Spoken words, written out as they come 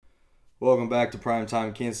Welcome back to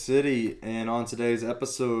Primetime Kansas City, and on today's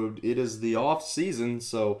episode, it is the off season,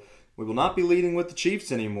 so we will not be leading with the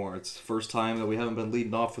Chiefs anymore. It's the first time that we haven't been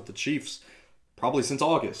leading off with the Chiefs, probably since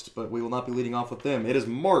August, but we will not be leading off with them. It is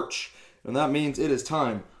March, and that means it is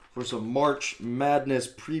time for some March Madness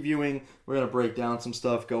previewing. We're going to break down some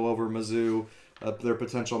stuff, go over Mizzou, their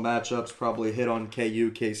potential matchups, probably hit on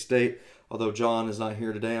KU, K-State. Although John is not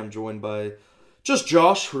here today, I'm joined by just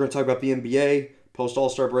Josh. We're going to talk about the NBA.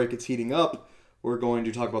 Post-All-Star break, it's heating up. We're going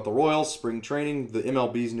to talk about the Royals, spring training, the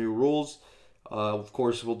MLB's new rules. Of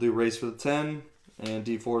course, we'll do Race for the 10 and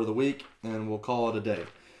D4 of the week, and we'll call it a day.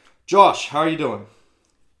 Josh, how are you doing?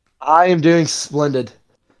 I am doing splendid.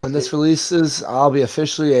 When this releases, I'll be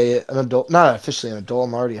officially an adult. Not officially an adult,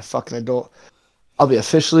 I'm already a fucking adult. I'll be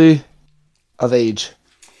officially of age.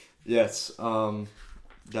 Yes, that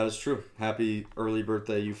is true. Happy early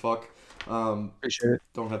birthday, you fuck. Appreciate it.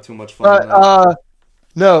 Don't have too much fun.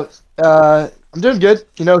 I'm doing good.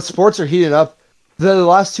 Sports are heating up. The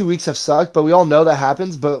last 2 weeks have sucked, but we all know that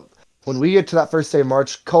happens. But when we get to that first day of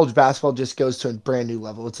March, college basketball just goes to a brand new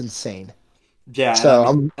level. It's insane. Yeah,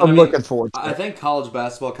 so I'm looking forward to it. I think college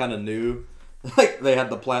basketball kind of knew, like they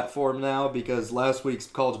had the platform now because last week's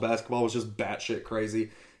college basketball was just batshit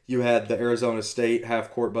crazy. You had the Arizona State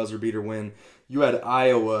half-court buzzer beater win. You had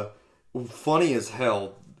Iowa, funny as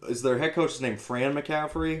hell. Is their head coach's name Fran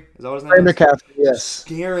McCaffery? Is that what his name is? Fran McCaffery, yes.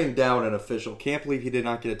 Staring down an official. Can't believe he did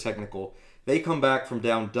not get a technical. They come back from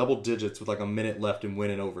down double digits with like a minute left and win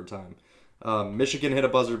in overtime. Michigan hit a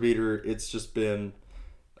buzzer beater. It's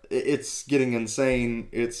getting insane.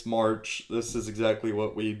 It's March. This is exactly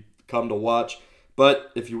what we come to watch. But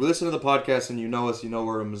if you listen to the podcast and you know us, you know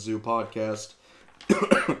we're a Mizzou podcast.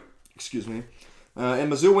 Excuse me.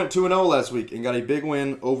 And Mizzou went 2-0 last week and got a big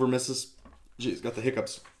win over Mississippi. Jeez, got the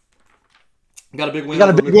hiccups. Got a big win.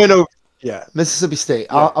 Over Mississippi State.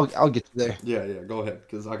 Yeah. I'll get you there. Yeah. Go ahead,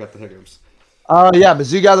 because I got the hiccups.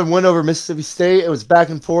 Mizzou got a win over Mississippi State. It was back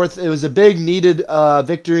and forth. It was a big needed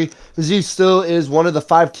victory. Mizzou still is one of the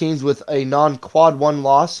 5 teams with a non-quad 1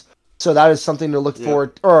 loss, so that is something to look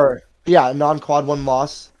forward. A non-quad 1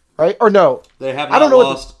 loss, right? Or no, they have not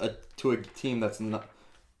lost to a team that's not.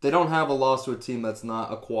 They don't have a loss to a team that's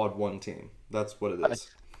not a quad 1 team. That's what it is.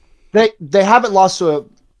 They haven't lost to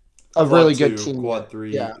a really good team. Quad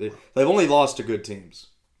 3. Yeah. They've only lost to good teams.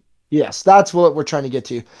 Yes, that's what we're trying to get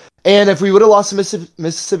to. And if we would have lost to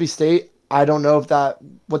Mississippi State, I don't know what that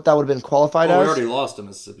would have been qualified as. We already lost to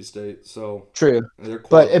Mississippi State, so true.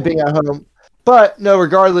 But it being at home. But no,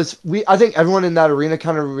 regardless, I think everyone in that arena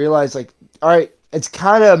kind of realized, like, all right, it's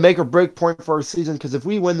kind of a make or break point for our season because if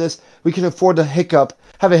we win this, we can afford to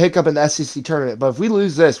have a hiccup in the SEC tournament. But if we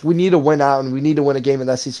lose this, we need to win out and we need to win a game in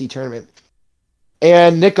the SEC tournament.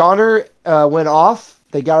 And Nick Honor went off.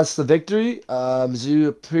 They got us the victory. Mizzou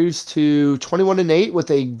improves to 21-8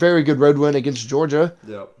 with a very good road win against Georgia.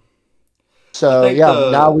 Yep. So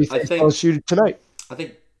now we face LSU tonight. I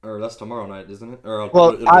think, or that's tomorrow night, isn't it? Or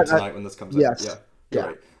it'll be tonight when this comes out.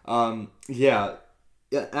 Yeah. Right. Yeah.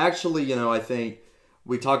 Actually, I think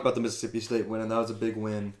we talked about the Mississippi State win, and that was a big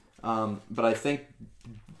win. But I think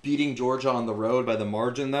beating Georgia on the road by the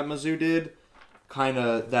margin that Mizzou did, kind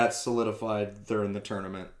of that solidified they're in the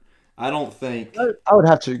tournament. I would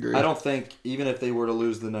have to agree. I don't think even if they were to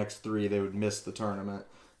lose the next 3, they would miss the tournament.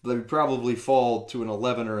 They would probably fall to an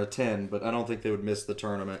 11 or a 10, but I don't think they would miss the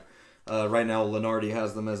tournament. Right now, Lenardi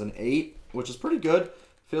has them as an 8, which is pretty good.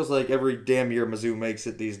 Feels like every damn year Mizzou makes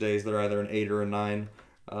it these days, they're either an 8 or a 9.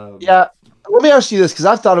 Let me ask you this, because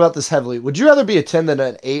I've thought about this heavily. Would you rather be a 10 than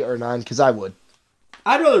an 8 or 9? Because I would.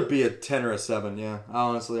 I'd rather be a 10 or a 7, yeah.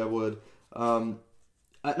 Honestly, I would.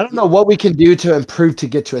 I don't know what we can do to improve to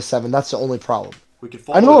get to a 7. That's the only problem. We could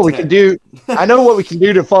fall I know what we can do. I know what we can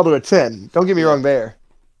do to fall to a 10. Don't get me wrong there.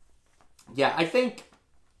 Yeah, I think,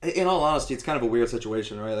 in all honesty, it's kind of a weird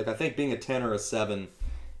situation, right? Like, I think being a 10 or a 7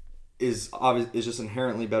 is just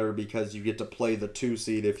inherently better because you get to play the 2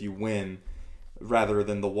 seed if you win rather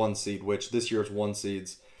than the 1 seed, which this year's 1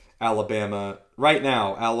 seeds, Alabama, right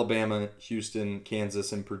now, Alabama, Houston,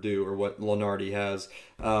 Kansas, and Purdue are what Lenardi has.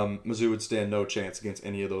 Mizzou would stand no chance against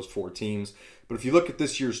any of those 4 teams. But if you look at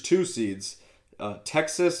this year's 2 seeds,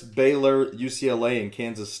 Texas, Baylor, UCLA, and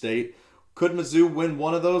Kansas State, could Mizzou win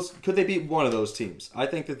one of those? Could they beat one of those teams? I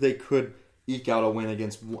think that they could eke out a win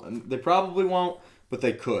against one. They probably won't, but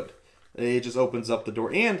they could. It just opens up the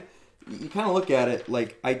door. And you kind of look at it,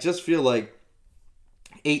 like, I just feel like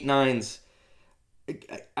 8-9s,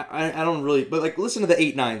 I don't really, but like listen to the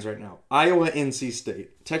 8-9s right now. Iowa, NC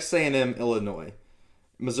State, Texas A&M, Illinois,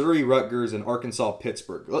 Missouri, Rutgers, and Arkansas,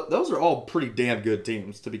 Pittsburgh. Those are all pretty damn good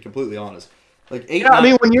teams, to be completely honest. Like 8. Yeah, I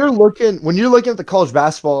mean, when you're looking at the college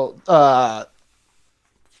basketball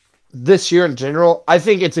this year in general, I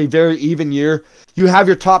think it's a very even year. You have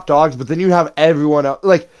your top dogs, but then you have everyone else.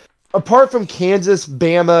 Like, apart from Kansas,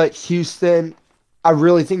 Bama, Houston, I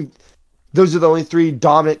really think those are the only three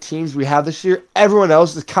dominant teams we have this year. Everyone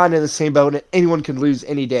else is kind of in the same boat, and anyone can lose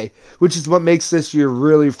any day, which is what makes this year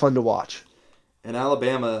really fun to watch. in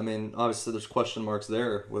Alabama, I mean, obviously there's question marks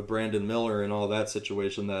there with Brandon Miller and all that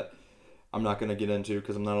situation that I'm not going to get into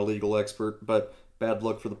because I'm not a legal expert, but bad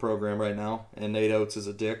luck for the program right now. And Nate Oates is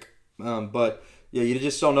a dick. But yeah, you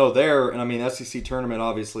just don't know there. And I mean, SEC tournament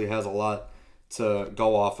obviously has a lot to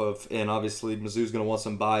go off of, and obviously Mizzou's going to want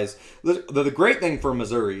some buys. The great thing for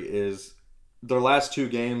Missouri is their last two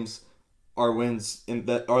games are wins in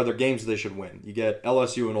that are their games they should win. You get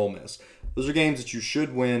LSU and Ole Miss. Those are games that you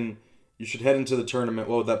should win. You should head into the tournament.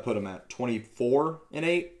 What would that put them at?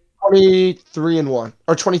 24-8, 23-1,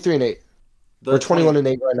 or 23-8. They're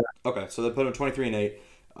 21-8 right now. Okay, so they put them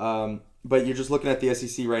 23-8. But you're just looking at the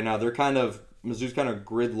SEC right now. Mizzou's kind of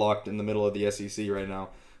gridlocked in the middle of the SEC right now.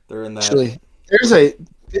 They're in that. Actually,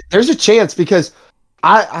 there's a chance because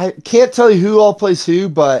I can't tell you who all plays who,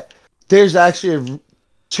 but there's actually a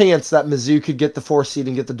chance that Mizzou could get the 4 seed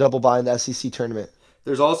and get the double bye in the SEC tournament.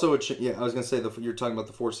 There's also I was gonna say you're talking about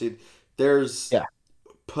the 4 seed. There's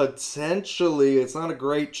potentially, it's not a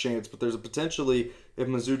great chance, but there's a potentially, if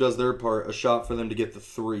Mizzou does their part, a shot for them to get the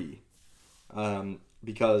 3,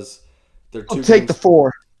 because they're 2 I'll take the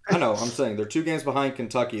 4. I know. I'm saying they're 2 games behind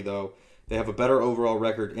Kentucky though. They have a better overall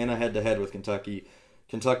record and a head-to-head with Kentucky.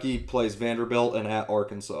 Kentucky plays Vanderbilt and at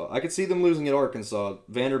Arkansas. I could see them losing at Arkansas.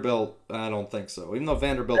 Vanderbilt, I don't think so. Even though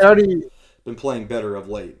Vanderbilt's been playing better of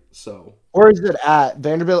late. So where is it at?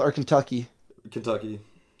 Vanderbilt or Kentucky? Kentucky.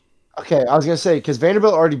 Okay, I was gonna say because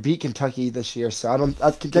Vanderbilt already beat Kentucky this year, so I don't.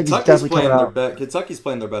 Kentucky's definitely coming out. Kentucky's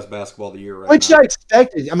playing their best basketball of the year right Which now. I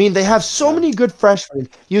expected. I mean, they have so many good freshmen.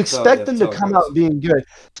 You expect them to come out being good.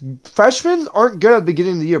 Freshmen aren't good at the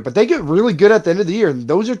beginning of the year, but they get really good at the end of the year. And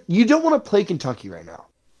you don't want to play Kentucky right now.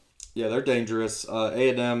 Yeah, they're dangerous.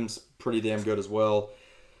 A&M's pretty damn good as well.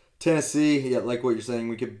 Tennessee, yeah, like what you're saying,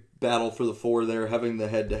 we could battle for the 4 there. Having the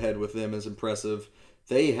head-to-head with them is impressive.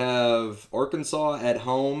 They have Arkansas at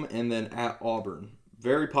home and then at Auburn.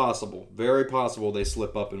 Very possible they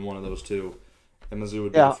slip up in one of those 2, and Mizzou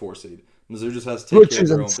would be the 4 seed. Mizzou just has to take care of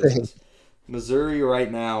their own business. Missouri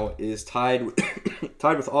right now is tied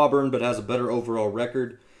with Auburn, but has a better overall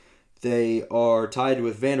record. They are tied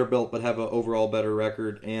with Vanderbilt, but have an overall better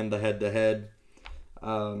record and the head-to-head.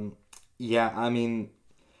 Yeah, I mean,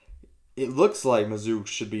 it looks like Mizzou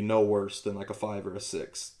should be no worse than like a 5 or a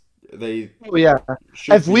 6.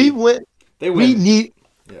 If we win, we need.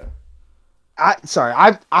 Yeah.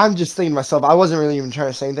 I'm just thinking to myself. I wasn't really even trying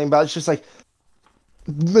to say anything, but it's just like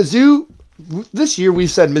Mizzou. This year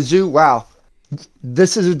we've said Mizzou. Wow,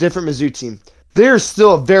 this is a different Mizzou team. There's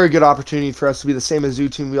still a very good opportunity for us to be the same Mizzou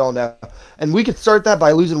team we all know, and we could start that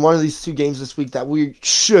by losing one of these 2 games this week that we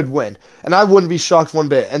should win, and I wouldn't be shocked one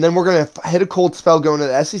bit. And then we're gonna hit a cold spell going to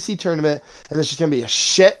the SEC tournament, and it's just gonna be a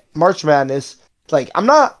shit March Madness. Like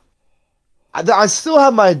I still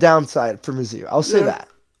have my downside for Mizzou. I'll say that.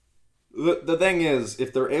 The thing is,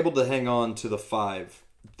 if they're able to hang on to the 5,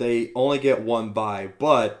 they only get 1 bye,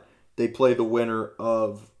 but they play the winner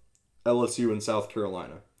of LSU and South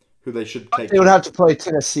Carolina, who they should take. They would have to play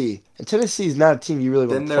Tennessee, and Tennessee is not a team you really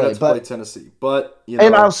want to play. Then they have to play Tennessee, but you know.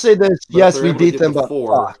 And I'll say this: yes, we beat them, but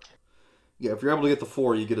fuck. Yeah, if you're able to get the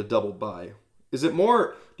 4, you get a double bye. Is it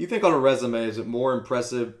more? Do you think on a resume is it more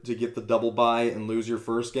impressive to get the double bye and lose your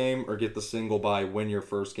first game, or get the single bye, win your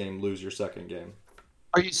first game, lose your second game?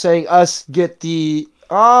 Are you saying us get the?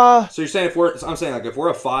 So you're saying I'm saying like if we're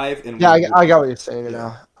a 5 and I got what you're saying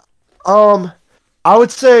now. I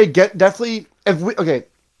would say definitely if we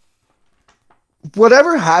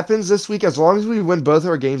whatever happens this week, as long as we win both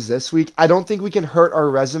our games this week, I don't think we can hurt our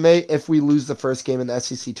resume if we lose the first game in the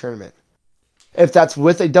SEC tournament. If that's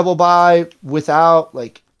with a double bye, without,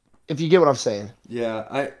 like, if you get what I'm saying.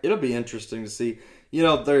 Yeah, it'll be interesting to see. You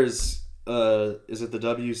know, there's, is it the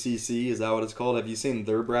WCC? Is that what it's called? Have you seen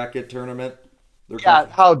their bracket tournament?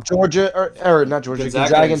 How Georgia, or not Georgia,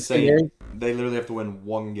 Gonzaga and St. Mary's. They literally have to win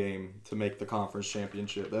 1 game to make the conference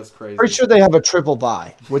championship. That's crazy. Pretty sure they have a triple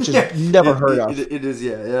bye, which is never heard of. It is,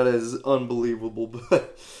 yeah. That is unbelievable.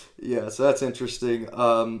 But, yeah, so that's interesting.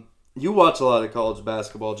 You watch a lot of college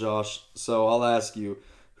basketball, Josh, so I'll ask you,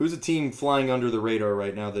 who's a team flying under the radar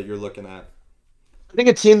right now that you're looking at? I think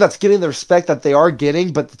a team that's getting the respect that they are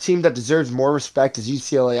getting, but the team that deserves more respect is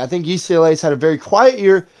UCLA. I think UCLA's had a very quiet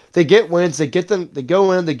year. They get wins, they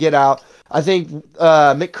go in, they get out. I think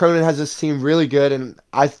Mick Cronin has this team really good, and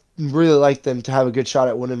really like them to have a good shot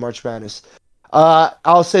at winning March Madness.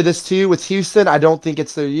 I'll say this too with Houston. I don't think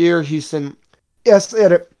it's their year. Houston, yes, they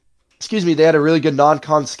had a really good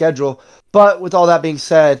non-con schedule. But with all that being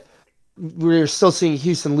said, we're still seeing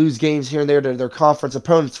Houston lose games here and there to their conference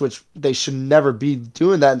opponents, which they should never be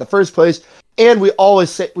doing that in the first place. And we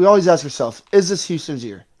always ask ourselves, is this Houston's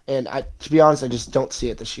year? And to be honest, I just don't see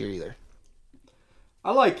it this year either.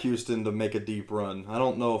 I like Houston to make a deep run. I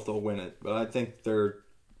don't know if they'll win it, but I think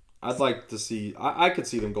I'd like to see. I could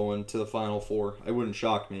see them going to the Final Four. It wouldn't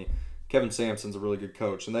shock me. Kevin Sampson's a really good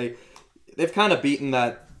coach, and they've kind of beaten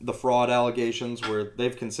the fraud allegations where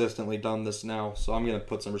they've consistently done this now. So I'm gonna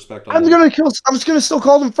put some respect on. I'm just gonna still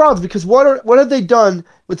call them frauds because what have they done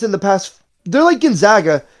within the past? They're like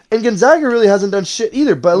Gonzaga, and Gonzaga really hasn't done shit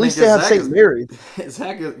either. But at least they have St. Mary's.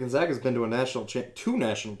 Gonzaga's been to two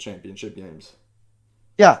national championship games.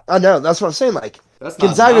 Yeah, I know. That's what I'm saying. Like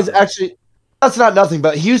Gonzaga's actually. That's not nothing,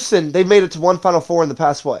 but Houston, they've made it to one Final Four in the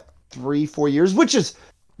past, 3-4 years, which is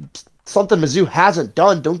something Mizzou hasn't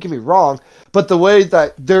done, don't get me wrong, but the way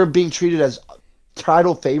that they're being treated as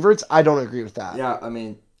title favorites, I don't agree with that. Yeah, I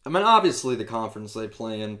mean, obviously the conference they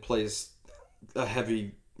play in plays a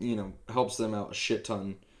heavy, helps them out a shit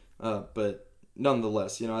ton, but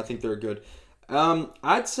nonetheless, I think they're good.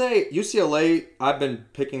 I'd say UCLA, I've been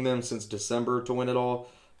picking them since December to win it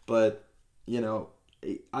all, but,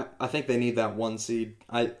 I think they need that one seed.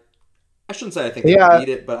 I shouldn't say I think they need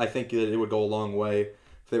it, but I think that it would go a long way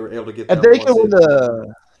if they were able to get that one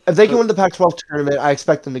seed. If they can win the Pac-12 tournament, I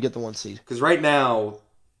expect them to get the one seed. Because right now,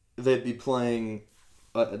 they'd be playing,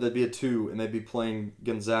 they'd be a 2, and they'd be playing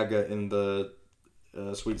Gonzaga in the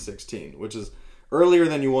Sweet 16, which is earlier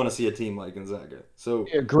than you want to see a team like Gonzaga. So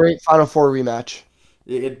a great Final Four rematch.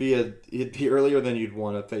 It'd be earlier than you'd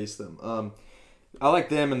want to face them. I like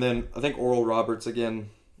them, and then I think Oral Roberts again.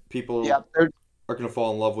 People are going to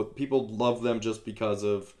fall in love with. People love them just because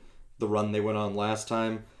of the run they went on last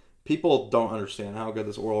time. People don't understand how good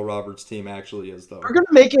this Oral Roberts team actually is, though. They're going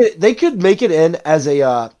to make it. They could make it in as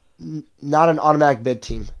a not an automatic bid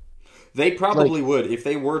team. They probably would if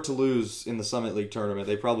they were to lose in the Summit League tournament.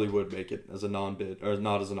 They probably would make it as a non-bid or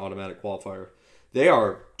not as an automatic qualifier. They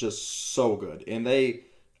are just so good, and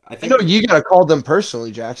I think you got to call them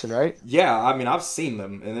personally, Jackson, right? Yeah, I've seen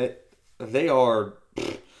them, and they are.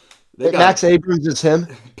 Max Abrams is him.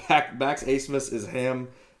 Max Abmas is him.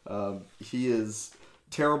 He is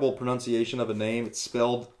terrible pronunciation of a name. It's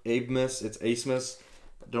spelled Abmas. It's Asmus.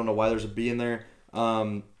 I don't know why there's a B in there.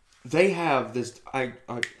 They have this.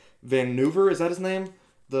 Van Neuver, is that his name?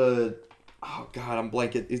 Oh God, I'm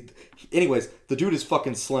blanking. Anyways, the dude is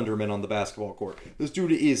fucking Slenderman on the basketball court. This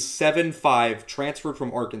dude is 7'5", transferred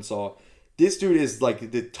from Arkansas. This dude is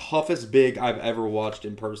like the toughest big I've ever watched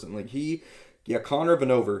in person. Connor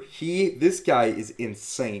Vanover. This guy is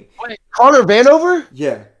insane. Wait, Connor Vanover?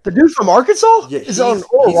 Yeah. The dude from Arkansas? Yeah, is on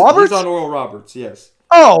Oral Roberts? He's on Oral Roberts, yes.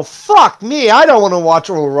 Oh, fuck me. I don't want to watch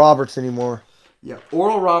Oral Roberts anymore. Yeah,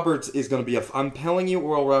 Oral Roberts is going to be I'm telling you,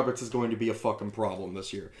 Oral Roberts is going to be a fucking problem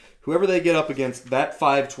this year. Whoever they get up against, that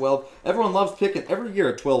 5-12, everyone loves picking. Every year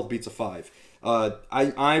a 12 beats a 5.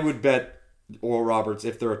 I would bet Oral Roberts,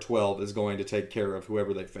 if they're a 12, is going to take care of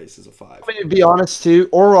whoever they face as a 5. I mean, to be honest, too,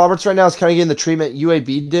 Oral Roberts right now is kind of getting the treatment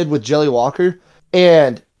UAB did with Jelly Walker,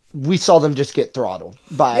 and we saw them just get throttled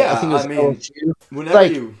by, I think it was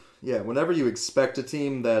LSU. Whenever you expect a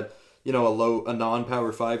team that, a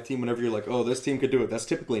non-power 5 team, whenever you're like, oh, this team could do it, that's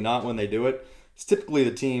typically not when they do it. It's typically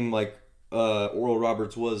the team like Oral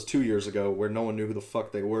Roberts was 2 years ago, where no one knew who the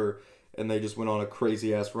fuck they were, and they just went on a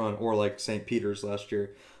crazy-ass run, or like St. Peter's last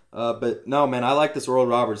year. But no, man, I like this Oral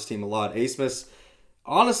Roberts team a lot. Asmus,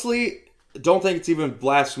 honestly, don't think it's even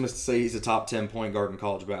blasphemous to say he's a top 10 point guard in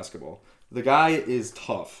college basketball. The guy is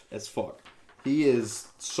tough as fuck. He is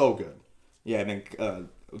so good. Yeah, I mean,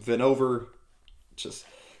 Vanover, just...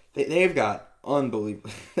 They've got unbelievable.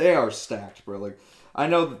 They are stacked, bro. Like, I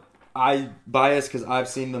know I bias because I've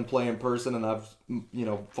seen them play in person and I've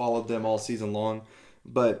followed them all season long.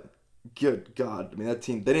 But good God, I mean that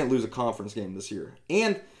team. They didn't lose a conference game this year,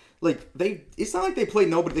 and it's not like they played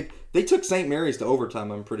nobody. They took St. Mary's to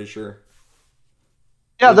overtime. I'm pretty sure.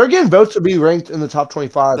 Yeah, they're getting votes to be ranked in the top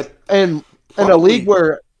 25, and in a league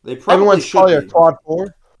where everyone's probably a quad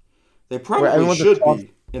 4. They probably should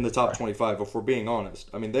be in the top 25, if we're being honest.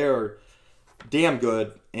 I mean, they're damn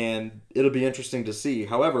good, and it'll be interesting to see.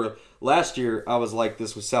 However, last year, I was like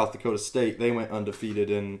this with South Dakota State. They went undefeated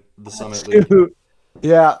in the Summit League.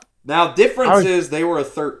 Yeah. Now, difference is they were a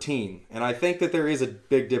 13, and I think that there is a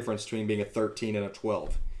big difference between being a 13 and a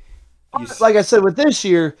 12. Like I said, with this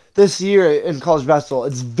year in college basketball,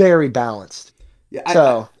 it's very balanced. Yeah,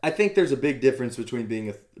 So I think there's a big difference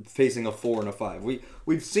between facing a 4 and a 5.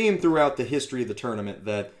 We've seen throughout the history of the tournament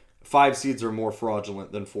that 5 seeds are more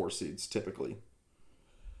fraudulent than 4 seeds typically.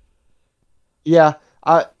 yeah,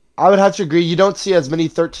 I would have to agree. You don't see as many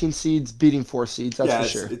 13 seeds beating 4 seeds. That's Yeah, for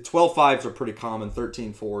sure. 12 5s are pretty common.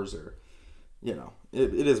 13 4s are,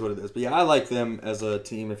 it is what it is. But yeah, I like them as a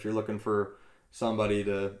team if you're looking for somebody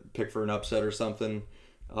to pick for an upset or something.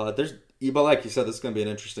 But like you said, this is going to be an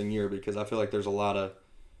interesting year because I feel like there's a lot of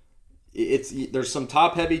there's some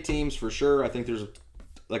top heavy teams for sure. I think there's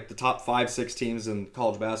like the top 5-6 teams in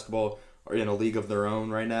college basketball are in a league of their own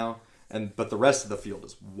right now, but the rest of the field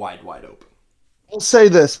is wide open. I'll say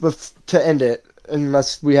this to end it,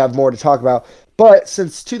 unless we have more to talk about. But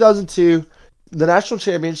since 2002, the national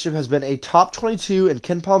championship has been a top 22 in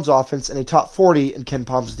Ken Palm's offense and a top 40 in Ken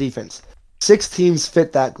Palm's defense. 6 teams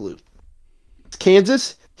fit that glue: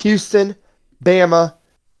 Kansas, Houston, Bama,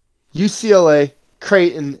 UCLA,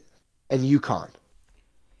 Creighton, and UConn.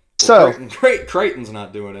 So Creighton's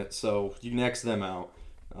not doing it, so you next them out.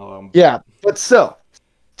 Yeah, but still,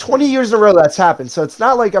 20 years in a row that's happened. So it's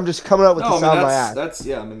not like I'm just coming up with this out of my ass.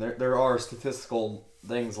 I mean, there are statistical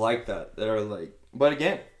things like that are like, but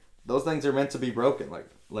again, those things are meant to be broken.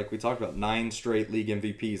 Like we talked about, 9 straight league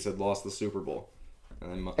MVPs had lost the Super Bowl.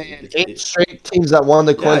 And 8 straight teams that won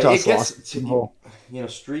the coin toss lost.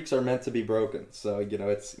 Streaks are meant to be broken. So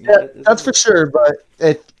it's that's for sure. But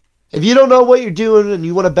if you don't know what you're doing and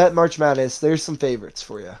you want to bet March Madness, there's some favorites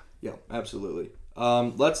for you. Yeah, absolutely.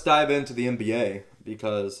 Let's dive into the NBA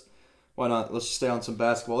because why not? Let's just stay on some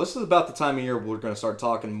basketball. This is about the time of year we're going to start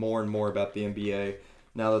talking more and more about the NBA.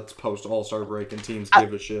 Now that's post All-Star break and teams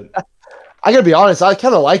give a shit. I gotta be honest, I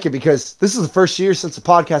kind of like it because this is the first year since the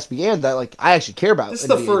podcast began that I actually care about. This is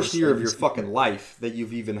the first year of your fucking life that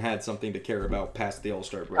you've even had something to care about past the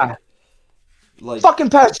All-Star break. Fucking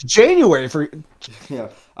past January for. Yeah,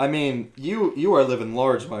 I mean you are living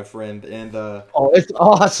large, my friend, and it's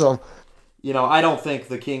awesome. I don't think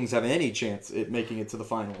the Kings have any chance at making it to the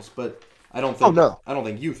finals, but I don't think I don't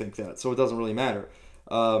think you think that, so it doesn't really matter.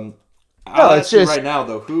 I'll ask you right now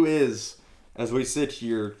though, who is, as we sit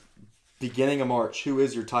here, beginning of March, who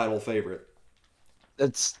is your title favorite?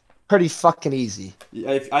 It's pretty fucking easy.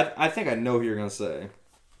 I think I know who you're gonna say.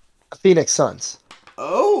 Phoenix Suns.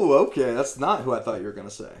 Oh, okay. That's not who I thought you were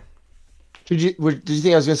gonna say. Did you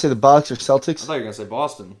think I was gonna say the Bucks or Celtics? I thought you were gonna say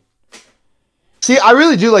Boston. See, I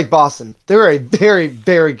really do like Boston. They're a very,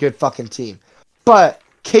 very good fucking team. But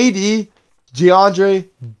KD, DeAndre,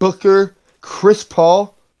 Booker, Chris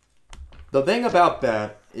Paul. The thing about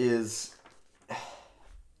that is,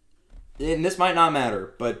 and this might not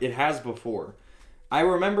matter, but it has before. I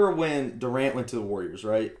remember when Durant went to the Warriors,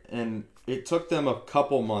 right? And it took them a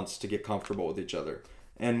couple months to get comfortable with each other.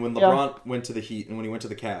 And when LeBron went to the Heat and when he went to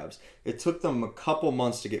the Cavs, it took them a couple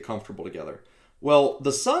months to get comfortable together. Well,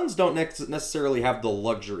 the Suns don't necessarily have the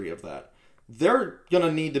luxury of that. They're going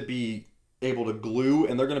to need to be able to glue,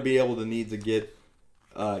 and they're going to be able to need to get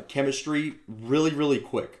chemistry really, really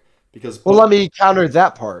quick. Let me counter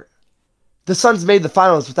that part. The Suns made the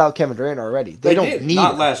finals without Kevin Durant already. They don't need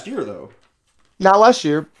not last year, though. Not last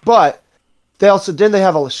year, but they also didn't they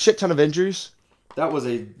have a shit ton of injuries? That was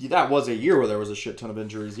a year where there was a shit ton of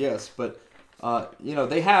injuries, yes. But,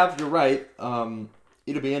 they have, you're right.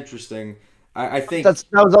 It'll be interesting. I think that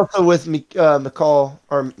was also with Mikal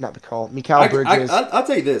Bridges. I'll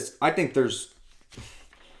tell you this. I think there's.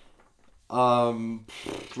 Let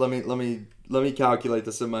me calculate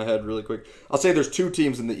this in my head really quick. I'll say there's 2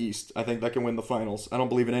 teams in the East. I think that can win the finals. I don't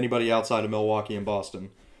believe in anybody outside of Milwaukee and Boston.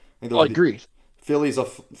 I agree. Philly's a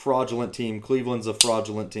fraudulent team. Cleveland's a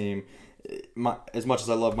fraudulent team. As much as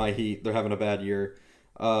I love my Heat, they're having a bad year.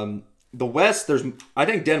 The West, I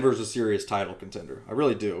think Denver's a serious title contender. I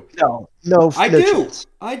really do. No, I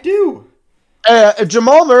do. If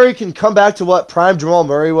Jamal Murray can come back to what prime Jamal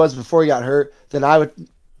Murray was before he got hurt, then I would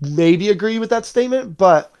maybe agree with that statement.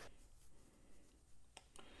 But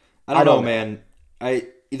I don't know, man.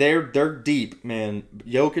 They're deep, man.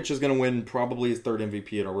 Jokic is going to win probably his 3rd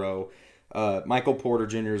MVP in a row. Michael Porter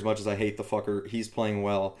Jr., as much as I hate the fucker, he's playing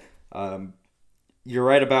well. You're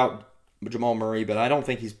right about Jamal Murray, but I don't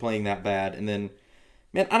think he's playing that bad. And then,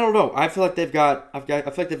 man, I don't know. I feel like they've got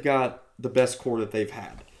the best core that they've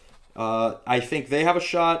had. I think they have a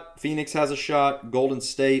shot. Phoenix has a shot. Golden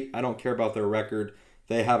State, I don't care about their record.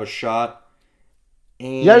 They have a shot.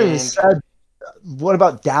 And you haven't even said, what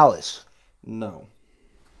about Dallas? No.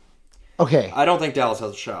 Okay. I don't think Dallas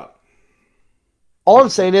has a shot. All I'm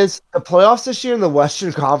saying is the playoffs this year in the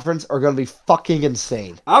Western Conference are going to be fucking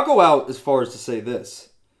insane. I'll go out as far as to say this.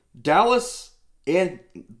 Dallas and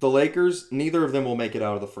the Lakers, neither of them will make it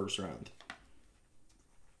out of the first round.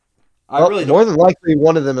 I really More don't. than likely,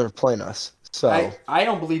 one of them are playing us. So I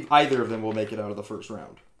don't believe either of them will make it out of the first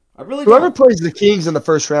round. I really whoever don't. plays the Kings in the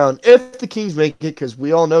first round, if the Kings make it, because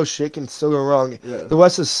we all know shit can still go wrong. Yeah. The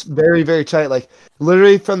West is very, very tight. Like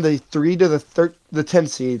literally from the 3 to the 10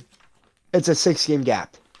 seed, it's a 6-game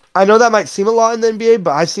gap. I know that might seem a lot in the NBA,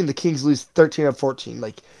 but I've seen the Kings lose 13 of 14.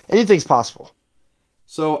 Like anything's possible.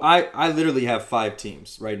 So I literally have 5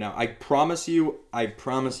 teams right now. I promise you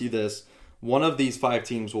this. One of these 5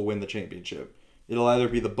 teams will win the championship. It'll either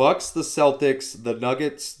be the Bucks, the Celtics, the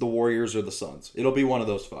Nuggets, the Warriors, or the Suns. It'll be one of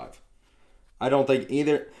those 5. I don't think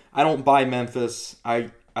either. I don't buy Memphis. I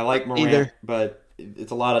like Morant, Either. but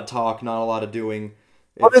it's a lot of talk, not a lot of doing.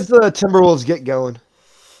 What if the Timberwolves get going?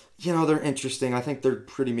 They're interesting. I think they're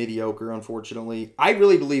pretty mediocre, unfortunately. I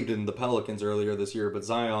really believed in the Pelicans earlier this year, but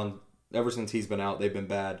Zion, ever since he's been out, they've been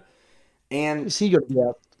bad. And Is he going to be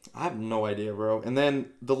out? I have no idea, bro. And then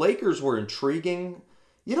the Lakers were intriguing.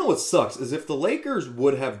 You know what sucks is if the Lakers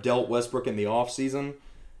would have dealt Westbrook in the offseason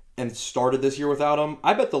and started this year without him,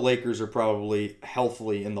 I bet the Lakers are probably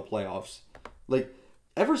healthily in the playoffs. Like,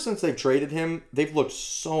 ever since they've traded him, they've looked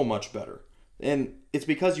so much better. And it's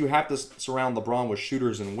because you have to surround LeBron with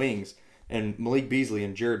shooters and wings, and Malik Beasley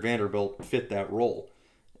and Jared Vanderbilt fit that role.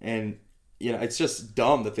 And, it's just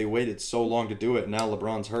dumb that they waited so long to do it, and now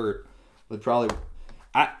LeBron's hurt.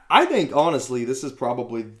 I think, honestly, this is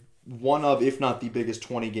probably one of, if not the biggest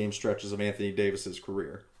 20-game stretches of Anthony Davis's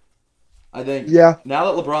career. I think now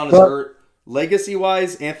that LeBron is hurt,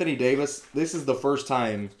 legacy-wise, Anthony Davis, this is the first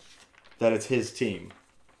time that it's his team.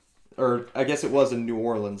 Or I guess it was in New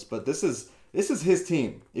Orleans, but this is his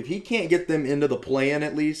team. If he can't get them into the play-in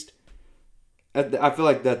at least, I feel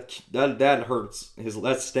like that hurts.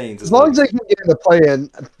 That stains. As long as they can get in the play-in,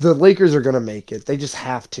 the Lakers are going to make it. They just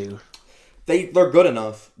have to. They're good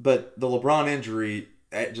enough, but the LeBron injury,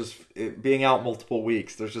 being out multiple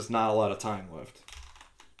weeks, there's just not a lot of time left.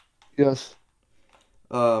 Yes.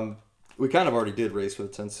 We kind of already did race for the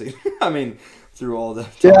 10th seed. I mean, through all the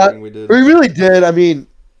talking we did. We really did. I mean,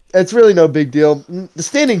 it's really no big deal. The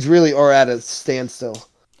standings really are at a standstill.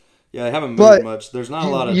 Yeah, they haven't moved much. There's not a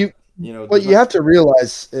lot of, What you have to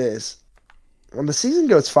realize is when the season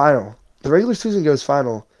goes final, the regular season goes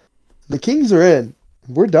final, the Kings are in.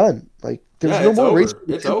 We're done. Like, there's no more race.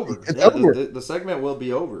 It's over. It's over. The segment will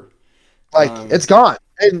be over. Like, it's gone.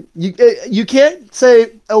 And you can't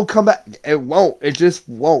say it'll come back. It won't. It just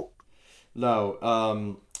won't.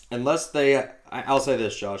 No. Unless they... I'll say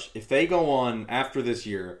this, Josh. If they go on after this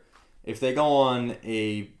year, if they go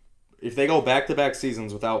back-to-back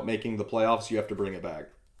seasons without making the playoffs, you have to bring it back.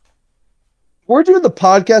 We're doing the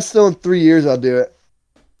podcast still in 3 years. I'll do it.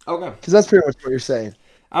 Okay. Because that's pretty much what you're saying.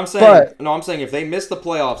 I'm saying if they miss the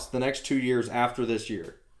playoffs the next 2 years after this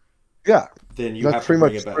year, then you have to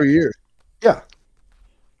bring it back. 3 years. Yeah.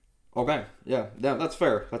 Okay. Yeah, that's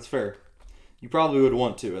fair. That's fair. You probably would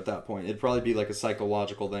want to at that point. It'd probably be like a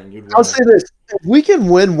psychological thing. I'll say this: if we can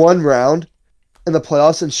win one round in the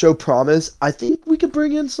playoffs and show promise, I think we could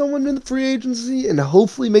bring in someone in the free agency and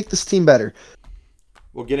hopefully make this team better.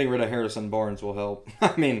 Well, getting rid of Harrison Barnes will help.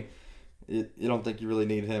 I mean, you don't think you really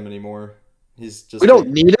need him anymore. He's just. We don't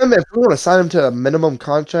need him if we want to sign him to a minimum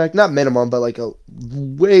contract. Not minimum, but like a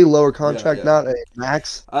way lower contract, not a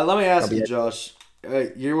max. Let me ask you, Josh.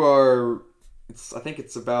 You are. I think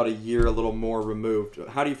it's about a year, a little more removed.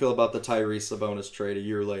 How do you feel about the Tyrese Sabonis trade a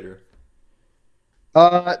year later?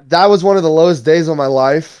 That was one of the lowest days of my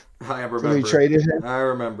life. I remember. When we traded him. I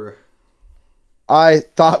remember. I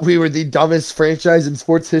thought we were the dumbest franchise in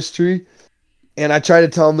sports history, and I tried to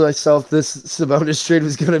tell myself this Sabonis trade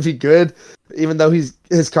was going to be good, even though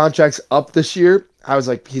his contract's up this year. I was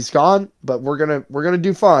like, he's gone, but we're gonna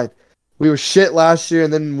do fine. We were shit last year,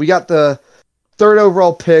 and then we got the 3rd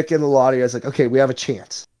overall pick in the lottery. I was like, okay, we have a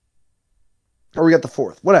chance. Or we got the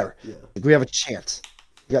 4th, whatever. Yeah. Like, we have a chance.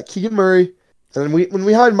 We got Keegan Murray. And then when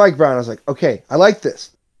we hired Mike Brown, I was like, okay, I like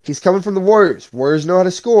this. He's coming from the Warriors. Warriors know how to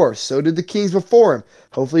score. So did the Kings before him.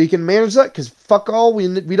 Hopefully he can manage that because fuck all, we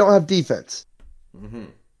don't have defense. Mm-hmm.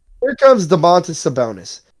 Here comes Domantas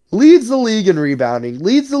Sabonis. Leads the league in rebounding.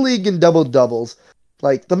 Leads the league in double-doubles.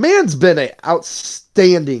 Like, the man's been an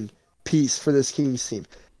outstanding piece for this Kings team.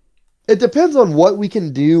 It depends on what we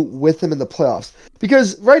can do with him in the playoffs.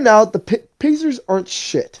 Because right now, the Pacers aren't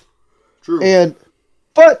shit. True.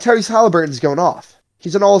 But Tyrese Halliburton's going off.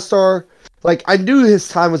 He's an all-star. Like, I knew his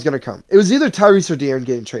time was going to come. It was either Tyrese or De'Aaron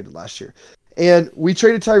getting traded last year. And we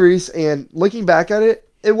traded Tyrese, and looking back at it,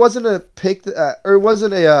 it wasn't a pick, or it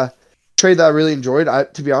wasn't a trade that I really enjoyed.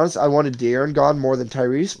 To be honest, I wanted De'Aaron gone more than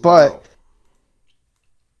Tyrese. But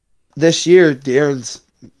this year, De'Aaron's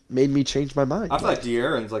made me change my mind. I feel like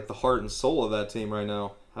De'Aaron's like the heart and soul of that team right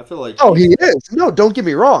now. I feel like Oh, he is. No, don't get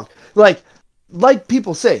me wrong. Like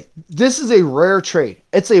people say, this is a rare trade.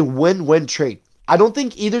 It's a win-win trade. I don't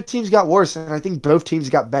think either team's got worse, and I think both teams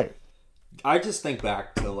got better. I just think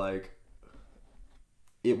back to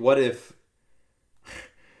what if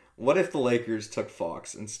the Lakers took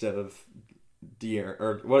Fox instead of De'Aaron,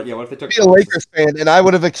 or what? Yeah, what if they took I'd be a Lakers fan, and I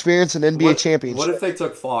would have experienced an NBA championship. What if they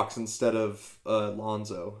took Fox instead of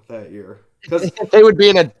Lonzo that year? Because they would be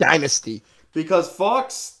in a dynasty. Because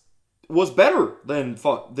Fox was better than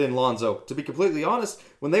Lonzo. To be completely honest,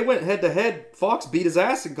 when they went head to head, Fox beat his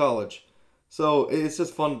ass in college. So it's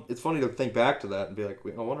just fun. It's funny to think back to that and be like,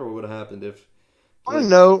 I wonder what would have happened if. I want to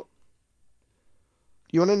know.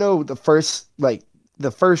 You want to know the first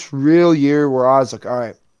real year where I was like, all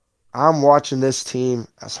right, I'm watching this team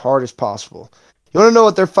as hard as possible. You want to know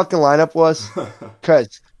what their fucking lineup was?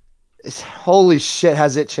 Because holy shit,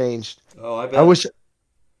 has it changed? Oh, I bet. I wish.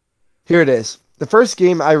 Here it is. The first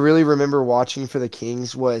game I really remember watching for the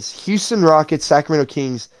Kings was Houston Rockets, Sacramento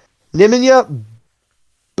Kings, Nemanja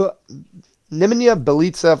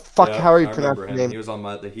Bjelica. Fuck, Yeah, how are you I pronounce remember the him. name? He was on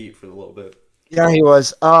the Heat for a little bit. Yeah, he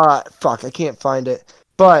was. Fuck, I can't find it.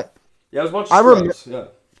 But Yeah, it was a bunch of scrubs.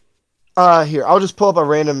 Yeah. Here, I'll just pull up a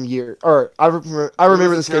random year. Or I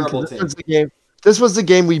remember this game. This was the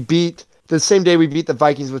game we beat the same day we beat the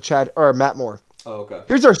Vikings with Matt Moore. Oh, okay.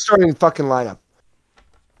 Here's our starting fucking lineup: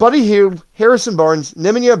 Buddy Hield, Harrison Barnes,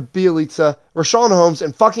 Nemanja Bjelica, Rashawn Holmes,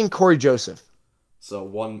 and fucking Corey Joseph. So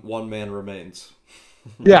one man remains.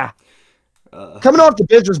 Yeah. Coming off the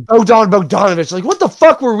bench was Bogdanovich. Like, what the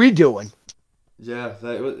fuck were we doing? Yeah,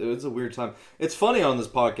 it was a weird time. It's funny on this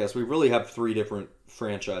podcast, we really have three different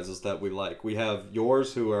franchises that we like. We have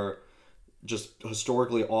yours, who are just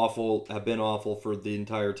historically awful, have been awful for the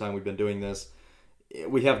entire time we've been doing this.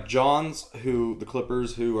 We have John's, the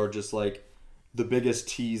Clippers, who are just like the biggest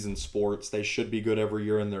tease in sports. They should be good every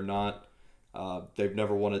year, and they're not. They've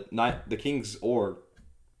never won it. Not the Kings the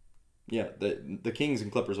Kings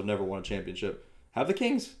and Clippers have never won a championship. Have the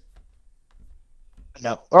Kings?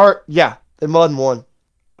 No. Or yeah, they won one.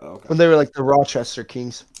 Oh, okay. When they were like the Rochester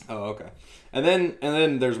Kings. Oh, okay. And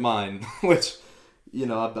then there's mine, which I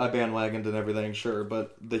bandwagoned and everything, sure,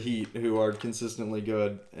 but the Heat, who are consistently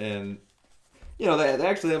good, and they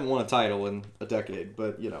actually haven't won a title in a decade,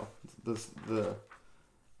 but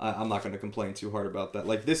I'm not going to complain too hard about that.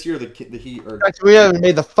 Like this year, the Heat are. We haven't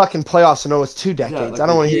made the fucking playoffs in almost 2 decades. Yeah, like I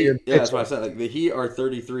don't want to hear your. Yeah, that's what I said. Like the Heat are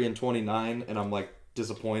 33-29, and I'm like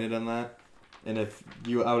disappointed in that. And if I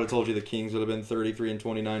would have told you the Kings would have been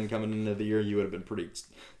 33-29 coming into the year, you would have been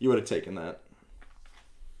you would have taken that.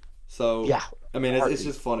 So yeah, I mean, it's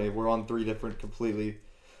just funny. We're on three completely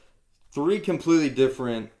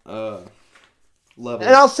different levels.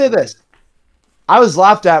 And I'll say this: I was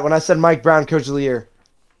laughed at when I said Mike Brown, Coach of the Year.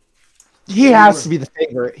 He has to be the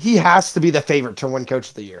favorite. He has to be the favorite to win Coach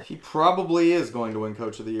of the Year. He probably is going to win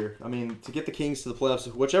Coach of the Year. I mean, to get the Kings to the playoffs,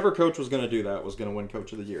 whichever coach was going to do that was going to win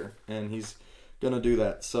Coach of the Year, and he's going to do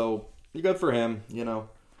that. So, good for him. You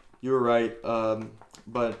were right.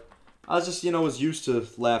 But I was just, was used to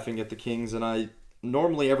laughing at the Kings, and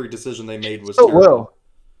normally every decision they made was terrible. Will.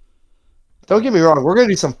 Don't get me wrong. We're going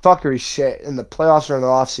to do some fuckery shit in the playoffs or in the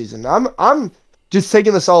offseason. I'm just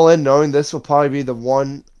taking this all in, knowing this will probably be the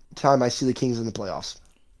one time I see the Kings in the playoffs.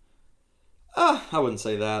 I wouldn't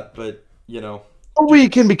say that, but we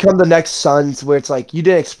can become the next Suns, where it's like you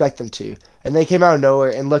didn't expect them to, and they came out of nowhere.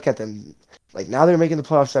 And look at them, like now they're making the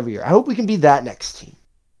playoffs every year. I hope we can be that next team.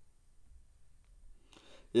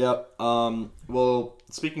 Yeah. Well,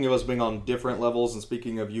 speaking of us being on different levels, and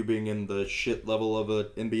speaking of you being in the shit level of an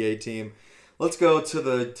NBA team, let's go to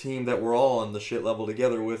the team that we're all on the shit level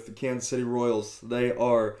together with, the Kansas City Royals. They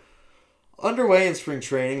are underway in spring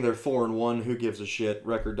training. They're 4-1. Who gives a shit?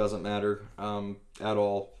 Record doesn't matter at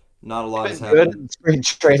all. Not a lot has happened. Good in spring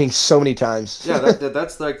training so many times. Yeah,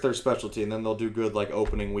 that's like their specialty, and then they'll do good like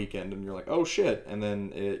opening weekend, and you're like, oh shit, and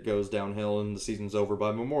then it goes downhill, and the season's over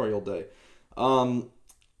by Memorial Day.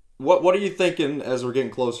 What are you thinking as we're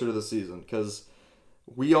getting closer to the season? Because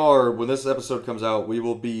when this episode comes out, we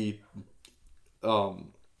will be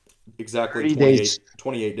exactly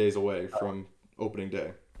 28 days away from opening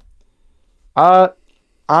day.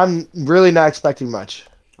 I'm really not expecting much.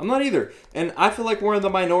 I'm not either. And I feel like we're in the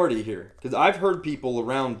minority here. Because I've heard people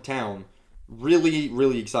around town really,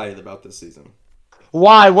 really excited about this season.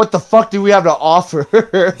 Why? What the fuck do we have to offer?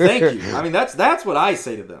 Thank you. I mean, that's what I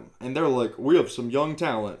say to them. And they're like, we have some young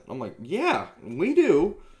talent. I'm like, yeah, we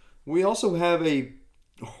do. We also have a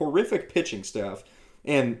horrific pitching staff.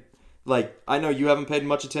 And, like, I know you haven't paid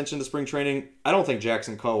much attention to spring training. I don't think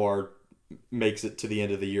Jackson Kowar makes it to the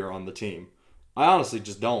end of the year on the team. I honestly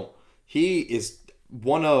just don't. He is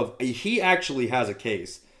he actually has a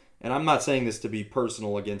case, and I'm not saying this to be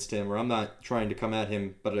personal against him, or I'm not trying to come at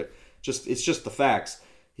him, but it's just the facts.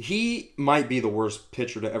 He might be the worst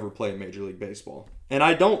pitcher to ever play in Major League Baseball, and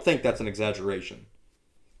I don't think that's an exaggeration.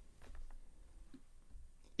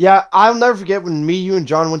 Yeah, I'll never forget when me, you, and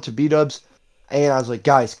John went to B-Dubs, and I was like,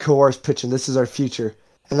 guys, Coar's pitching. This is our future.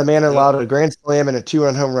 And the man allowed a grand slam and a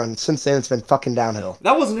 2-run home run. Since then, it's been fucking downhill.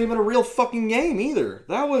 That wasn't even a real fucking game either.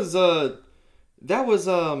 That was what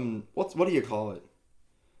do you call it?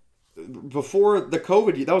 Before the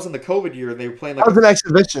COVID, that was in the COVID year. They were playing like that was an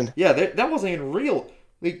exhibition. Yeah, that wasn't even real.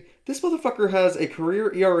 Like, this motherfucker has a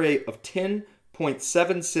career ERA of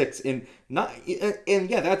 10.76 in not, and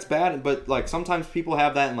yeah, that's bad. But like sometimes people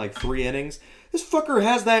have that in like 3 innings. This fucker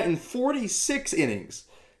has that in 46 innings.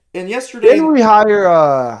 And yesterday, didn't we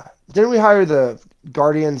hire the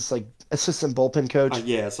Guardians like assistant bullpen coach?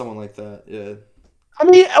 Yeah, someone like that. Yeah. I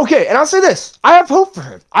mean, okay, and I'll say this: I have hope for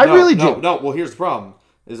him. I really do. No. Well, here's the problem: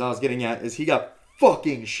 is he got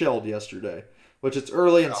fucking shelled yesterday, which it's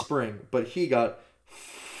early in spring, but he got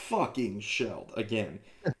fucking shelled again.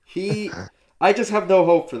 I just have no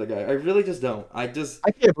hope for the guy. I really just don't. I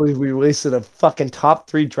can't believe we wasted a fucking top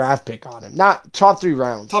 3 draft pick on him. Not top 3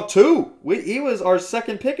 rounds. Top 2. He was our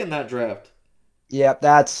second pick in that draft. Yeah,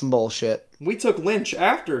 that's some bullshit. We took Lynch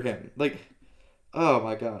after him. Like, oh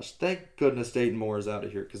my gosh. Thank goodness Dayton Moore is out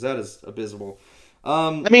of here, because that is abysmal.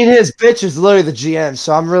 I mean, his bitch is literally the GM,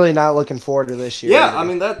 so I'm really not looking forward to this year. Yeah, either. I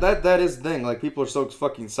mean, that is the thing. Like, people are so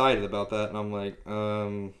fucking excited about that, and I'm like,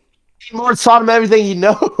 Moore taught him everything he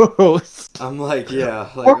knows. I'm like, yeah.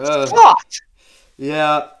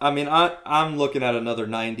 Yeah, I mean, I'm looking at another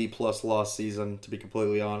 90-plus loss season, to be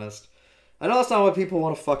completely honest. I know that's not what people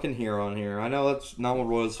want to fucking hear on here. I know that's not what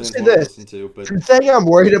Royals fans want to listen to. But the thing I'm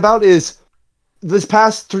worried about is this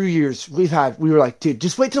past 3 years we were like, dude,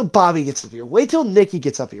 just wait till Bobby gets up here. Wait till Nicky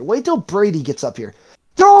gets up here. Wait till Brady gets up here.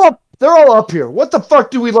 They're all up here. What the fuck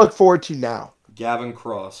do we look forward to now? Gavin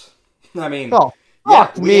Cross. I mean...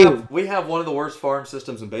 Yeah, we have one of the worst farm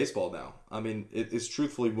systems in baseball now. I mean, it's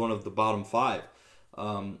truthfully one of the bottom 5.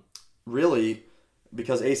 Really,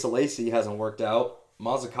 because Asa Lacy hasn't worked out.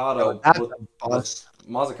 Mazzucato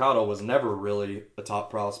was never really a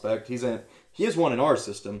top prospect. He is one in our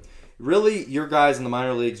system. Really, your guys in the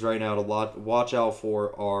minor leagues right now to watch out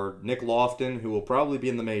for are Nick Lofton, who will probably be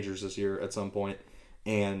in the majors this year at some point,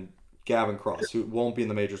 and Gavin Cross, who won't be in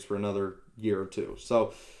the majors for another year or 2.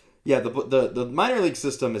 So... yeah, the minor league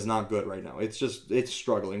system is not good right now. It's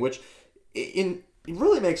struggling, which it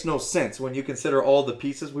really makes no sense when you consider all the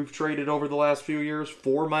pieces we've traded over the last few years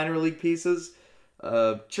for minor league pieces.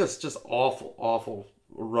 Just awful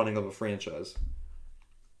running of a franchise.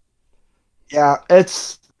 Yeah,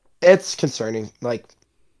 it's concerning. Like,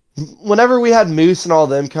 whenever we had Moose and all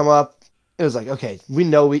them come up, it was like, okay, we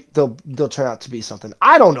know they'll turn out to be something.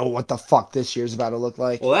 I don't know what the fuck this year's about to look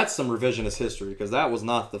like. Well, that's some revisionist history, because that was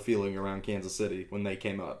not the feeling around Kansas City when they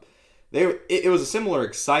came up. It was a similar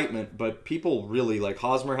excitement, but people really, like,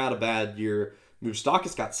 Hosmer had a bad year.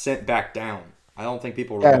 Moustakas got sent back down. I don't think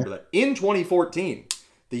people remember that. In 2014,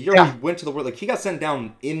 the year he went to the World, like, he got sent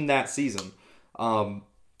down in that season.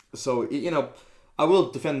 So, you know, I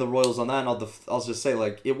will defend the Royals on that, and I'll just say,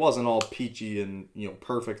 like, it wasn't all peachy and, you know,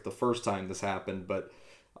 perfect the first time this happened, but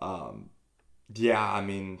yeah, I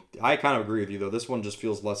mean, I kind of agree with you, though. This one just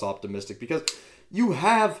feels less optimistic because you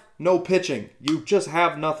have no pitching. You just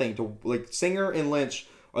have nothing to, like, Singer and Lynch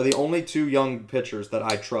are the only 2 young pitchers that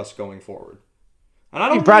I trust going forward. And I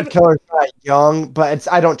don't Brad Keller's not young, but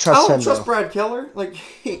I don't trust him. I don't trust Brad Keller. Like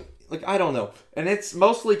I don't know. And it's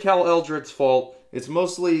mostly Cal Eldred's fault. It's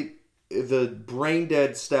mostly the brain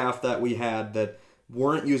dead staff that we had that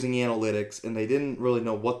weren't using analytics and they didn't really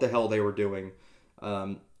know what the hell they were doing.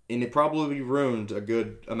 And it probably ruined a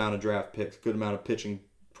good amount of draft picks, good amount of pitching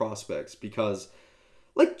prospects, because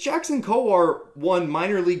like Jackson Kowar won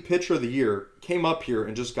minor league pitcher of the year, came up here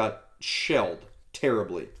and just got shelled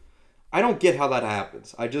terribly. I don't get how that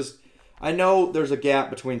happens. I know there's a gap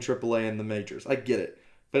between AAA and the majors. I get it.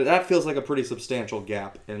 But that feels like a pretty substantial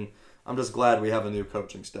gap, and I'm just glad we have a new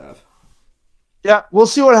coaching staff. Yeah, we'll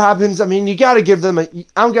see what happens. I mean, you got to give them you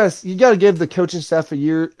got to give the coaching staff a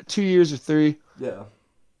year, 2 years or 3. Yeah.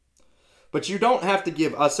 But you don't have to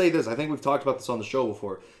give, I'll say this, I think we've talked about this on the show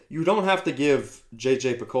before. You don't have to give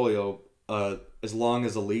JJ Picolio as long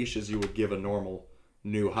as a leash as you would give a normal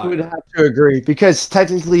new hire. I would have to agree, because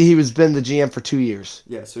technically he was been the GM for 2 years.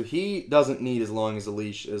 Yeah, so he doesn't need as long as a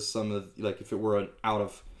leash as some of, like, if it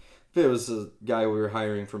was a guy we were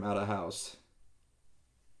hiring from out of house.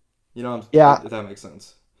 You know, if that makes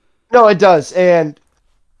sense. No, it does. And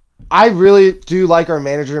I really do like our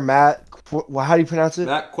manager, Matt how do you pronounce it?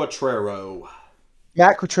 Matt Quatraro.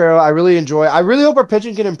 Matt Quatraro, I really enjoy. I really hope our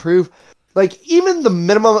pitching can improve. Like, even the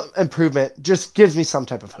minimum improvement just gives me some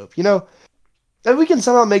type of hope. You know, if we can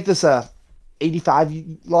somehow make this a 85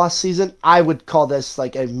 loss season, I would call this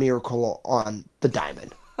like a miracle on the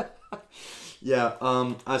diamond. Yeah,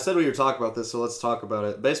 I said we were talking about this, so let's talk about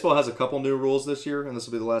it. Baseball has a couple new rules this year, and this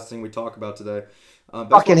will be the last thing we talk about today.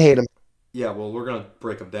 Fucking hate them. Yeah, well, we're going to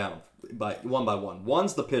break them down by one.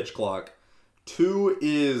 One's the pitch clock. 2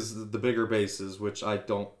 is the bigger bases, which I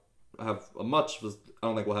don't think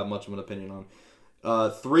we'll have much of an opinion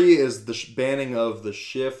on. 3 is the banning of the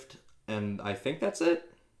shift, and I think that's it.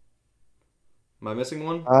 Am I missing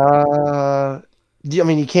one? I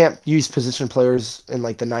mean, you can't use position players in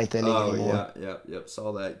like the ninth inning anymore. Yeah,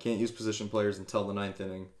 saw that. Can't use position players until the ninth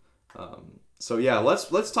inning. So yeah,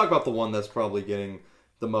 let's talk about the one that's probably getting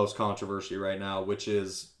the most controversy right now, which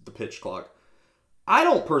is the pitch clock. I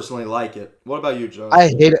don't personally like it. What about you, Joe? I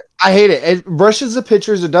hate it. It rushes the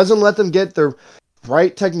pitchers. It doesn't let them get their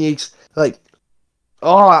right techniques. Like,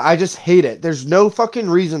 I just hate it. There's no fucking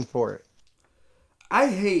reason for it. I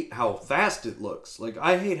hate how fast it looks. Like,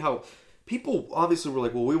 I hate how people obviously were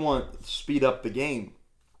like, well, we want to speed up the game.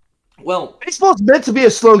 Well, baseball's meant to be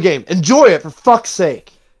a slow game. Enjoy it, for fuck's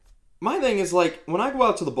sake. My thing is, like, when I go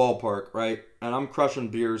out to the ballpark, right, and I'm crushing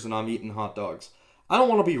beers and I'm eating hot dogs, I don't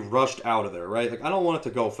want to be rushed out of there, right? Like, I don't want it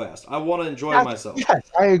to go fast. I want to enjoy myself. Yes,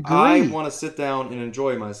 I agree. I want to sit down and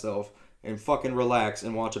enjoy myself and fucking relax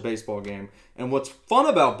and watch a baseball game. And what's fun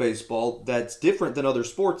about baseball that's different than other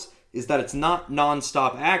sports is that it's not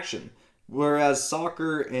nonstop action. Whereas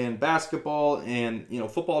soccer and basketball and,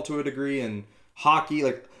 football to a degree and hockey,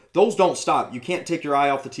 like, those don't stop. You can't take your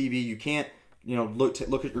eye off the TV. You can't,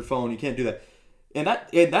 look at your phone. You can't do that. And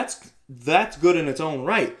that's good in its own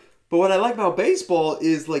right. But what I like about baseball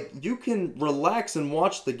is, like, you can relax and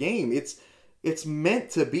watch the game. It's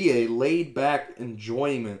meant to be a laid-back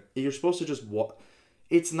enjoyment. You're supposed to just watch.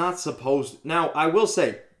 It's not supposed. Now, I will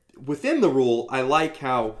say, within the rule, I like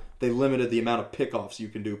how they limited the amount of pickoffs you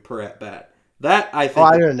can do per at-bat. That, I think...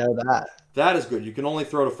 I didn't know that. That is good. You can only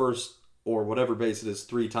throw to first or whatever base it is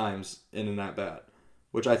 3 times in an at-bat,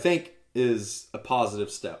 which I think is a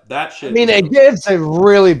positive step. That shit. I mean, it gives a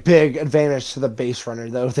really big advantage to the base runner,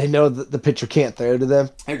 though. They know that the pitcher can't throw to them.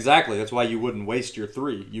 Exactly. That's why you wouldn't waste your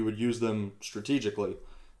 3. You would use them strategically,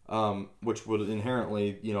 which would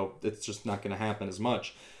inherently, it's just not going to happen as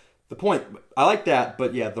much. The point, I like that,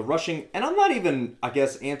 but yeah, the rushing, and I'm not even, I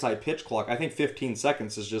guess, anti-pitch clock. I think 15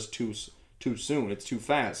 seconds is just too soon. It's too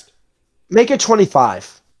fast. Make it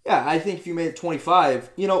 25. Yeah, I think if you made it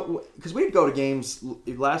 25, because we'd go to games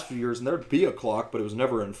the last few years and there'd be a clock, but it was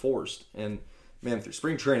never enforced. And man, through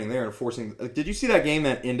spring training, they're enforcing. Did you see that game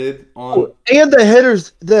that ended on? Oh, and the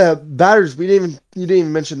hitters, the batters. You didn't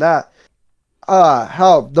even mention that.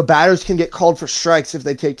 How the batters can get called for strikes if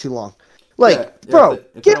they take too long. Like, bro,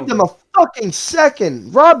 give them a fucking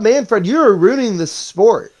second. Rob Manfred, you're ruining the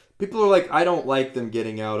sport. People are like, I don't like them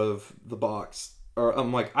getting out of the box. Or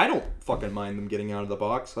I'm like, I don't fucking mind them getting out of the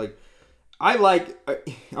box. Like, I'm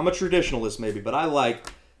a traditionalist maybe, but I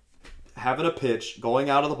like having a pitch, going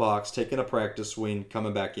out of the box, taking a practice swing,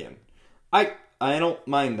 coming back in. I don't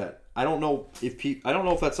mind that. I don't know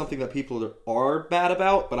if that's something that people are bad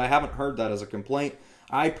about, but I haven't heard that as a complaint.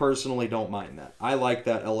 I personally don't mind that. I like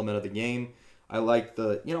that element of the game. I like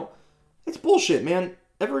it's bullshit, man.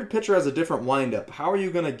 Every pitcher has a different windup. How are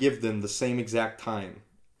you going to give them the same exact time?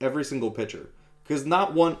 Every single pitcher. Because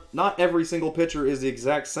not every single pitcher is the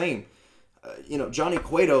exact same. Johnny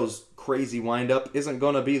Cueto's crazy windup isn't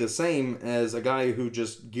going to be the same as a guy who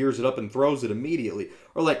just gears it up and throws it immediately.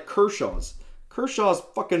 Or like Kershaw's. Kershaw's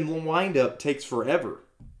fucking windup takes forever.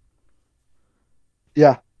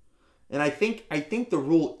 Yeah. And I think the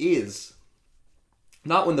rule is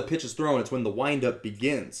not when the pitch is thrown, it's when the windup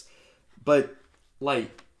begins. But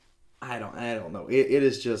like, I don't know. It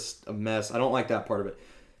is just a mess. I don't like that part of it.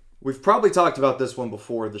 We've probably talked about this one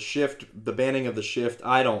before. The shift, the banning of the shift.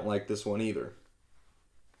 I don't like this one either.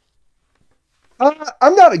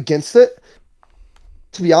 I'm not against it.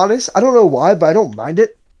 To be honest, I don't know why, but I don't mind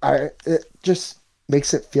it. It just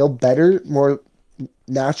makes it feel better, more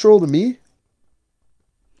natural to me.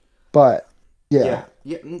 But yeah.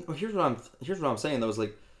 Here's what I'm saying though. Is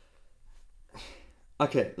like,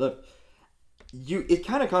 okay, look, it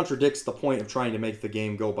kind of contradicts the point of trying to make the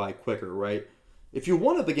game go by quicker, right? If you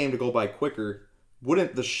wanted the game to go by quicker,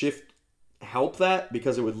 wouldn't the shift help that?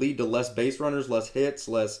 Because it would lead to less base runners, less hits,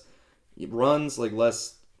 less runs, like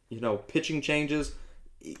less, pitching changes.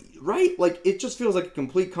 Right? Like, it just feels like a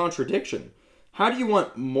complete contradiction. How do you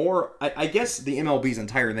want more? I guess the MLB's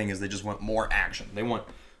entire thing is they just want more action. They want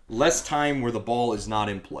less time where the ball is not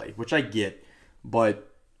in play, which I get, but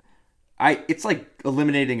it's like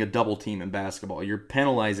eliminating a double team in basketball. You're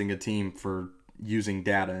penalizing a team for using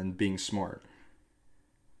data and being smart.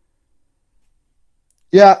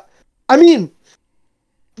 Yeah, I mean,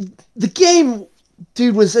 the game,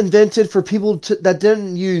 dude, was invented for people that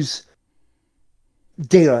didn't use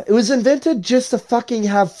data. It was invented just to fucking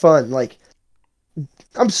have fun. Like,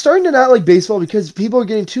 I'm starting to not like baseball because people are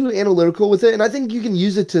getting too analytical with it, and I think you can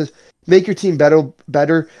use it to make your team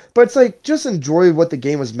better. But it's like just enjoy what the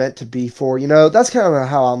game was meant to be for. That's kind of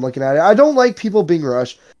how I'm looking at it. I don't like people being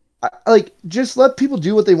rushed. Like just let people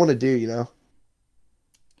do what they want to do.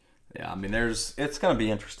 Yeah, I mean, it's going to be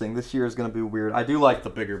interesting. This year is going to be weird. I do like the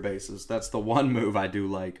bigger bases. That's the one move I do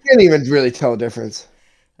like. You can't even really tell a difference.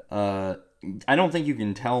 I don't think you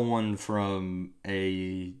can tell one from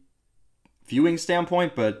a viewing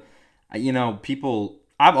standpoint, but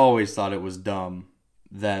I've always thought it was dumb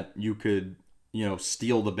that you could,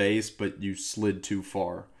 steal the base, but you slid too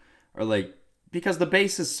far. Or because the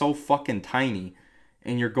base is so fucking tiny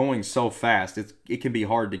and you're going so fast, it can be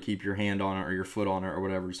hard to keep your hand on it or your foot on it or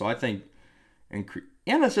whatever. So I think, and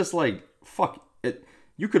it's just like, fuck it.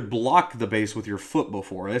 You could block the base with your foot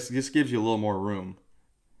before. This just gives you a little more room.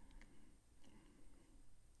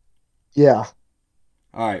 Yeah.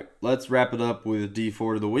 All right, let's wrap it up with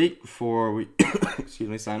D4 of the week before we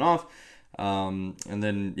sign off. And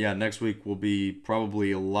then, next week will be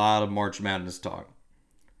probably a lot of March Madness talk.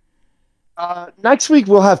 Next week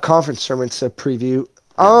we'll have conference tournaments to preview.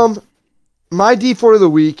 My D4 of the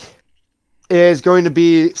week is going to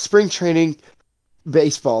be spring training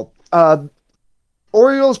baseball.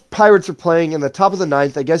 Orioles Pirates are playing in the top of the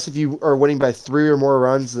ninth. I guess if you are winning by 3 or more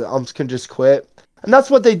runs, the umps can just quit, and that's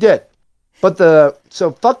what they did. But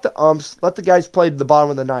so fuck the umps. Let the guys play to the bottom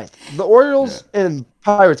of the ninth. The Orioles and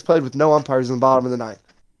Pirates played with no umpires in the bottom of the ninth.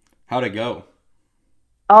 How'd it go?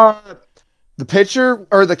 The pitcher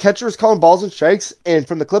or the catcher was calling balls and strikes, and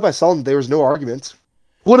from the clip I saw, there was no arguments.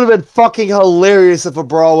 Would have been fucking hilarious if a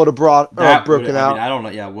brawl would have broken out. I don't know.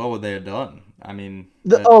 Yeah, what would they have done? I mean,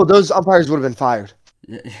 those umpires would have been fired.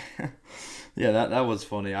 Yeah, that was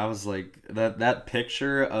funny. I was like that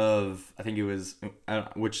picture of, I think it was, I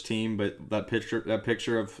don't know which team, but that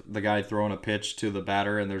picture of the guy throwing a pitch to the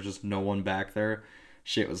batter and there's just no one back there.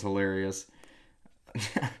 Shit was hilarious.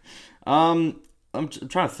 I'm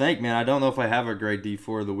trying to think, man. I don't know if I have a great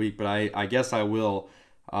D4 of the week, but I guess I will.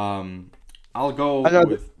 I'll go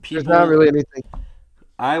with people. There's not really anything.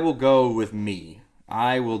 I will go with me.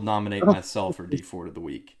 I will nominate myself for D4 of the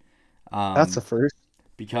week. That's a first.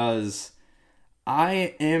 Because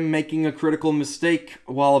I am making a critical mistake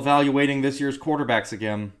while evaluating this year's quarterbacks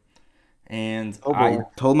again. And I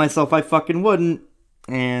told myself I fucking wouldn't,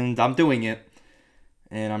 and I'm doing it.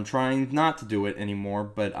 And I'm trying not to do it anymore,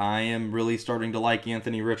 but I am really starting to like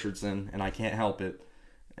Anthony Richardson, and I can't help it.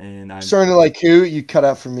 And I'm starting to like who? You cut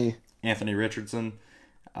out for me. Anthony Richardson.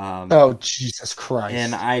 Oh, Jesus Christ.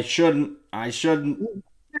 And I shouldn't.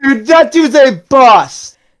 Dude, that dude's a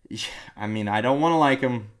bust. I mean, I don't want to like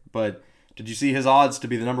him, but did you see his odds to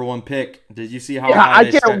be the number 1 pick? Did you see how high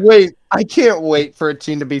I can't wait. I can't wait for a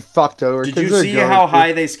team to be fucked over. Did you see how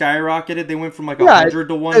high they skyrocketed? They went from 100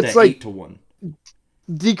 to 1 to 8 to 1.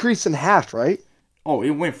 Decrease in half, right? Oh, it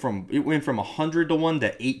went from 100 to 1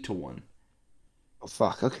 to 8 to 1. Oh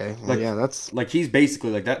fuck. Okay. Well, that's he's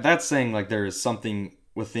basically that. That's saying there is something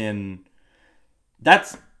within.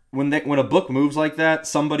 That's when a book moves like that.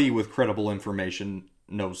 Somebody with credible information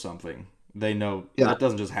knows something. They know that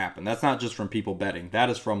doesn't just happen. That's not just from people betting. That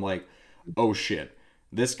is from oh shit,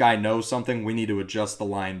 this guy knows something. We need to adjust the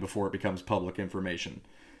line before it becomes public information.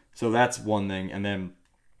 So that's one thing, and then.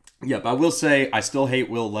 Yep, I will say I still hate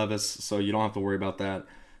Will Levis, so you don't have to worry about that.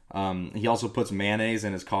 He also puts mayonnaise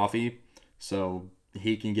in his coffee, so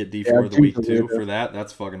he can get D4 of the week too for that.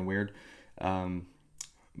 That's fucking weird.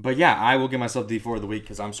 But yeah, I will give myself D4 of the week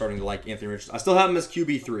because I'm starting to like Anthony Richardson. I still have him as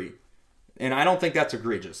QB3, and I don't think that's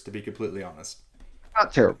egregious, to be completely honest.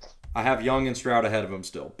 Not terrible. I have Young and Stroud ahead of him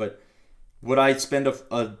still, but would I spend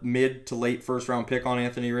a mid to late first-round pick on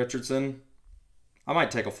Anthony Richardson? I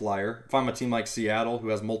might take a flyer. If I'm a team like Seattle who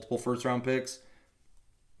has multiple first-round picks,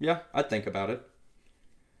 yeah, I'd think about it.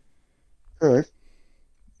 All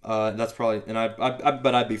right. That's probably, and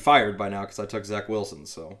but I'd be fired by now because I took Zach Wilson,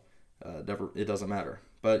 so it doesn't matter.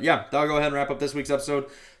 But yeah, that'll go ahead and wrap up this week's episode.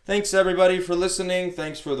 Thanks everybody for listening.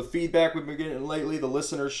 Thanks for the feedback we've been getting lately, the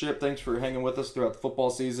listenership. Thanks for hanging with us throughout the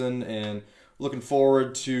football season, and looking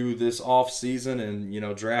forward to this off season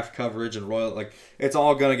and draft coverage and it's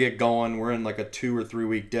all gonna get going. We're in a 2 or 3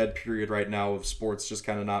 week dead period right now of sports just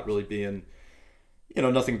kind of not really being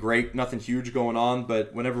nothing great, nothing huge going on,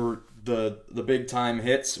 but whenever the big time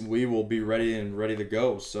hits, we will be ready to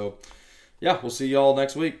go. So, yeah, we'll see y'all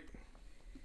next week.